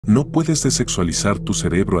No puedes desexualizar tu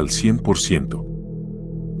cerebro al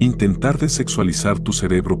 100%. Intentar desexualizar tu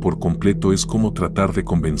cerebro por completo es como tratar de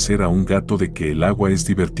convencer a un gato de que el agua es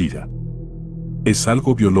divertida. Es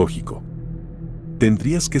algo biológico.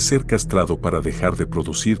 Tendrías que ser castrado para dejar de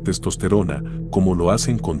producir testosterona, como lo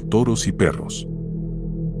hacen con toros y perros.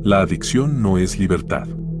 La adicción no es libertad.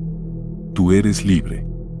 Tú eres libre.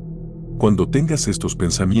 Cuando tengas estos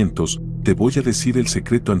pensamientos, te voy a decir el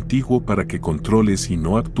secreto antiguo para que controles y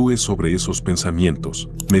no actúes sobre esos pensamientos.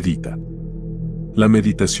 Medita. La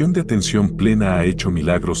meditación de atención plena ha hecho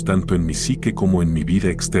milagros tanto en mi psique como en mi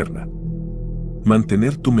vida externa.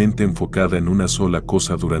 Mantener tu mente enfocada en una sola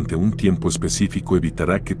cosa durante un tiempo específico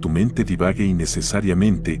evitará que tu mente divague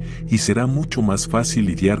innecesariamente y será mucho más fácil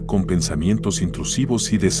lidiar con pensamientos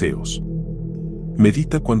intrusivos y deseos.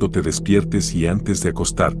 Medita cuando te despiertes y antes de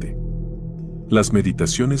acostarte. Las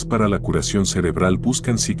meditaciones para la curación cerebral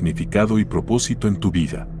buscan significado y propósito en tu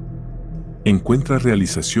vida. Encuentra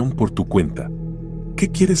realización por tu cuenta. ¿Qué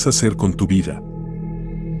quieres hacer con tu vida?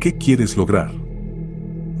 ¿Qué quieres lograr?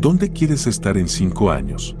 ¿Dónde quieres estar en 5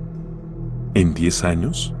 años? ¿En 10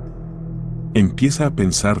 años? Empieza a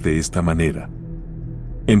pensar de esta manera.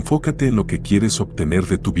 Enfócate en lo que quieres obtener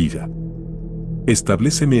de tu vida.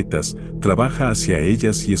 Establece metas, trabaja hacia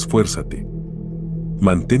ellas y esfuérzate.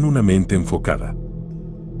 Mantén una mente enfocada.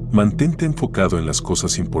 Mantente enfocado en las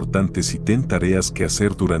cosas importantes y ten tareas que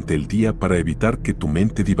hacer durante el día para evitar que tu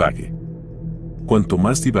mente divague. Cuanto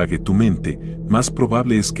más divague tu mente, más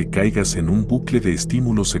probable es que caigas en un bucle de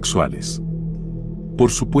estímulos sexuales. Por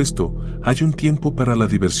supuesto, hay un tiempo para la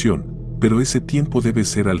diversión, pero ese tiempo debe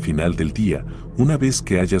ser al final del día, una vez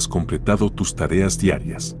que hayas completado tus tareas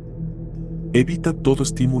diarias. Evita todo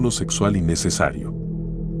estímulo sexual innecesario.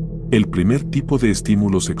 El primer tipo de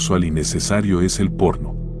estímulo sexual innecesario es el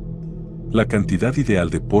porno. La cantidad ideal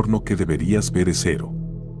de porno que deberías ver es 0.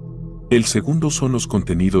 El segundo son los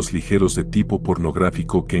contenidos ligeros de tipo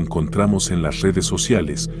pornográfico que encontramos en las redes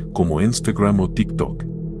sociales, como Instagram o TikTok.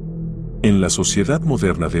 En la sociedad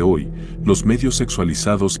moderna de hoy, los medios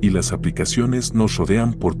sexualizados y las aplicaciones nos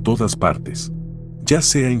rodean por todas partes. Ya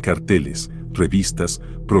sea en carteles, revistas,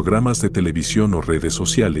 programas de televisión o redes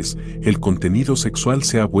sociales, el contenido sexual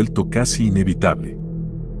se ha vuelto casi inevitable.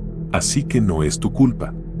 Así que no es tu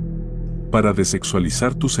culpa. Para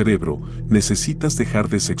desexualizar tu cerebro, necesitas dejar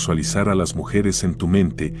de sexualizar a las mujeres en tu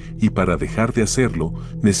mente y para dejar de hacerlo,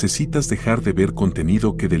 necesitas dejar de ver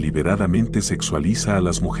contenido que deliberadamente sexualiza a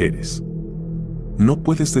las mujeres. No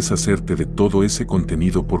puedes deshacerte de todo ese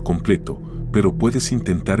contenido por completo, pero puedes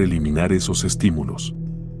intentar eliminar esos estímulos.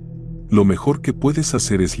 Lo mejor que puedes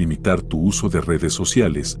hacer es limitar tu uso de redes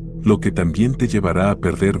sociales, lo que también te llevará a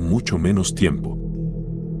perder mucho menos tiempo.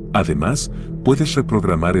 Además, puedes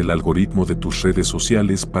reprogramar el algoritmo de tus redes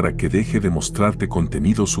sociales para que deje de mostrarte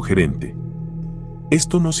contenido sugerente.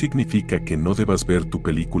 Esto no significa que no debas ver tu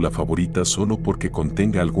película favorita solo porque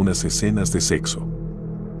contenga algunas escenas de sexo.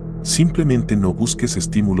 Simplemente no busques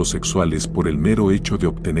estímulos sexuales por el mero hecho de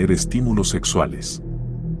obtener estímulos sexuales.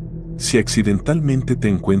 Si accidentalmente te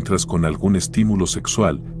encuentras con algún estímulo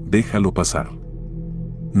sexual, déjalo pasar.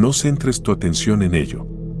 No centres tu atención en ello.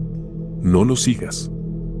 No lo sigas.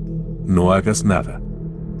 No hagas nada.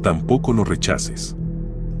 Tampoco lo rechaces.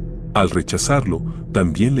 Al rechazarlo,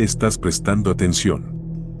 también le estás prestando atención.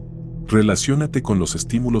 Relaciónate con los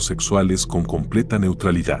estímulos sexuales con completa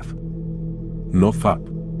neutralidad. No fab.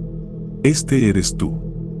 Este eres tú.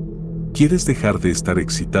 Quieres dejar de estar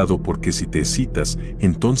excitado porque si te excitas,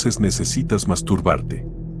 entonces necesitas masturbarte.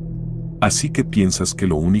 Así que piensas que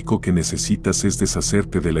lo único que necesitas es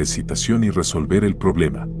deshacerte de la excitación y resolver el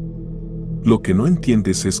problema. Lo que no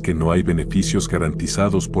entiendes es que no hay beneficios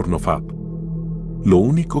garantizados por NoFap. Lo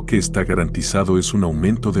único que está garantizado es un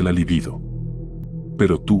aumento de la libido.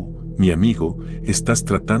 Pero tú, mi amigo, estás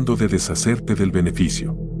tratando de deshacerte del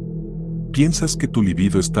beneficio. Piensas que tu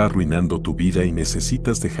libido está arruinando tu vida y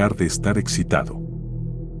necesitas dejar de estar excitado.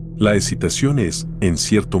 La excitación es, en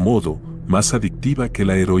cierto modo, más adictiva que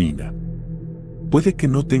la heroína. Puede que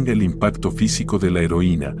no tenga el impacto físico de la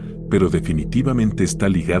heroína, pero definitivamente está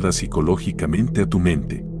ligada psicológicamente a tu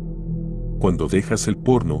mente. Cuando dejas el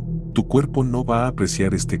porno, tu cuerpo no va a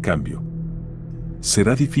apreciar este cambio.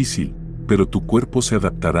 Será difícil, pero tu cuerpo se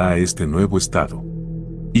adaptará a este nuevo estado.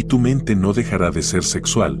 Y tu mente no dejará de ser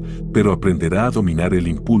sexual, pero aprenderá a dominar el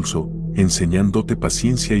impulso, enseñándote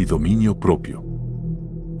paciencia y dominio propio.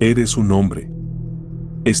 Eres un hombre.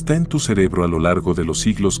 Está en tu cerebro a lo largo de los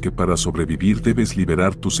siglos que para sobrevivir debes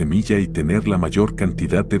liberar tu semilla y tener la mayor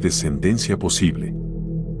cantidad de descendencia posible.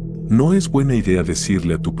 No es buena idea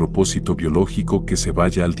decirle a tu propósito biológico que se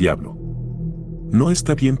vaya al diablo. No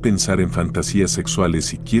está bien pensar en fantasías sexuales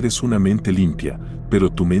si quieres una mente limpia,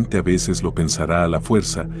 pero tu mente a veces lo pensará a la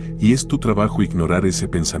fuerza, y es tu trabajo ignorar ese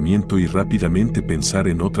pensamiento y rápidamente pensar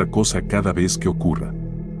en otra cosa cada vez que ocurra.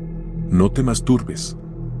 No te masturbes.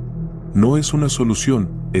 No es una solución,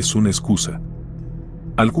 es una excusa.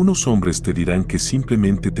 Algunos hombres te dirán que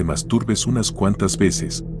simplemente te masturbes unas cuantas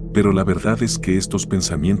veces, pero la verdad es que estos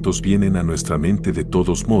pensamientos vienen a nuestra mente de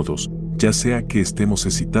todos modos, ya sea que estemos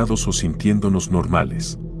excitados o sintiéndonos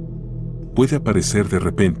normales. Puede aparecer de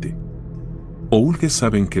repente. Oulgues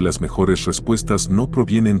saben que las mejores respuestas no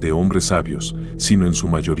provienen de hombres sabios, sino en su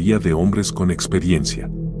mayoría de hombres con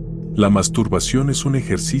experiencia. La masturbación es un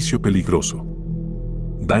ejercicio peligroso.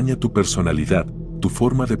 Daña tu personalidad, tu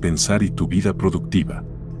forma de pensar y tu vida productiva.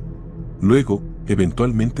 Luego,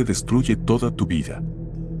 eventualmente destruye toda tu vida.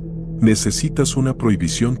 Necesitas una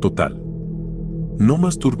prohibición total. No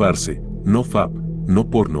masturbarse, no fap, no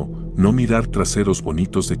porno, no mirar traseros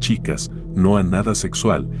bonitos de chicas, no a nada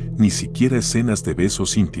sexual, ni siquiera escenas de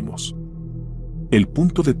besos íntimos. El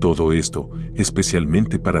punto de todo esto,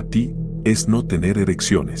 especialmente para ti, es no tener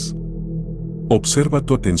erecciones. Observa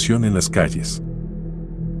tu atención en las calles.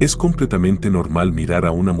 Es completamente normal mirar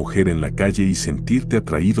a una mujer en la calle y sentirte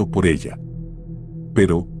atraído por ella.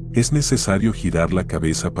 Pero, ¿es necesario girar la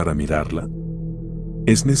cabeza para mirarla?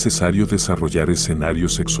 ¿Es necesario desarrollar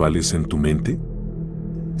escenarios sexuales en tu mente?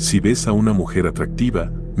 Si ves a una mujer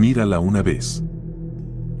atractiva, mírala una vez.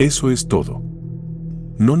 Eso es todo.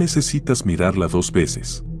 No necesitas mirarla 2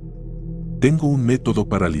 veces. Tengo un método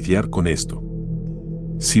para lidiar con esto.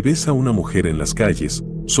 Si ves a una mujer en las calles,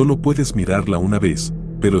 solo puedes mirarla una vez,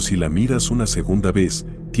 pero si la miras una segunda vez,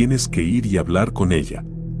 tienes que ir y hablar con ella.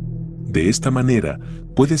 De esta manera,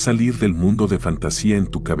 puedes salir del mundo de fantasía en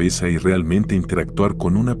tu cabeza y realmente interactuar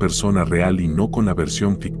con una persona real y no con la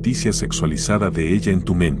versión ficticia sexualizada de ella en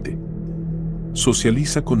tu mente.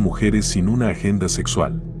 Socializa con mujeres sin una agenda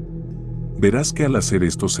sexual. Verás que al hacer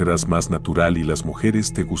esto serás más natural y las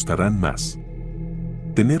mujeres te gustarán más.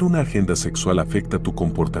 Tener una agenda sexual afecta tu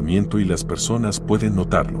comportamiento y las personas pueden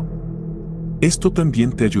notarlo. Esto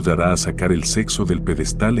también te ayudará a sacar el sexo del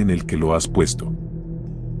pedestal en el que lo has puesto.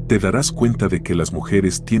 Te darás cuenta de que las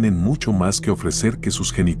mujeres tienen mucho más que ofrecer que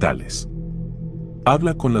sus genitales.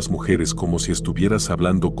 Habla con las mujeres como si estuvieras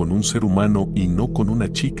hablando con un ser humano y no con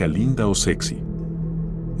una chica linda o sexy.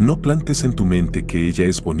 No plantes en tu mente que ella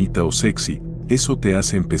es bonita o sexy, eso te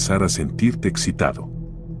hace empezar a sentirte excitado.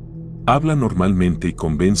 Habla normalmente y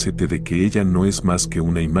convéncete de que ella no es más que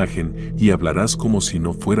una imagen y hablarás como si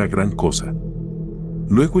no fuera gran cosa.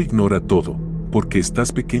 Luego ignora todo, porque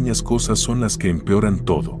estas pequeñas cosas son las que empeoran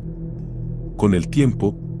todo. Con el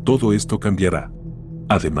tiempo, todo esto cambiará.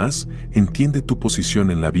 Además, entiende tu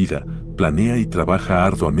posición en la vida, planea y trabaja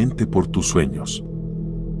arduamente por tus sueños.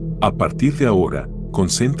 A partir de ahora,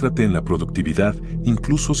 concéntrate en la productividad,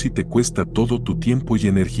 incluso si te cuesta todo tu tiempo y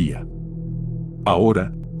energía.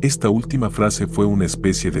 Ahora, esta última frase fue una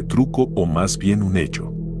especie de truco o más bien un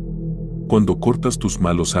hecho. Cuando cortas tus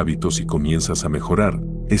malos hábitos y comienzas a mejorar,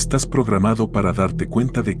 estás programado para darte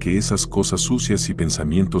cuenta de que esas cosas sucias y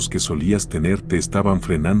pensamientos que solías tener te estaban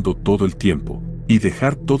frenando todo el tiempo, y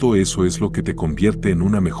dejar todo eso es lo que te convierte en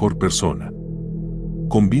una mejor persona.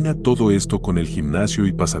 Combina todo esto con el gimnasio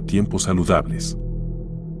y pasatiempos saludables.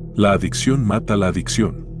 La adicción mata la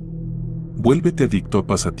adicción. Vuélvete adicto a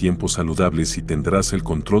pasatiempos saludables y tendrás el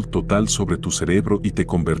control total sobre tu cerebro y te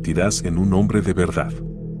convertirás en un hombre de verdad.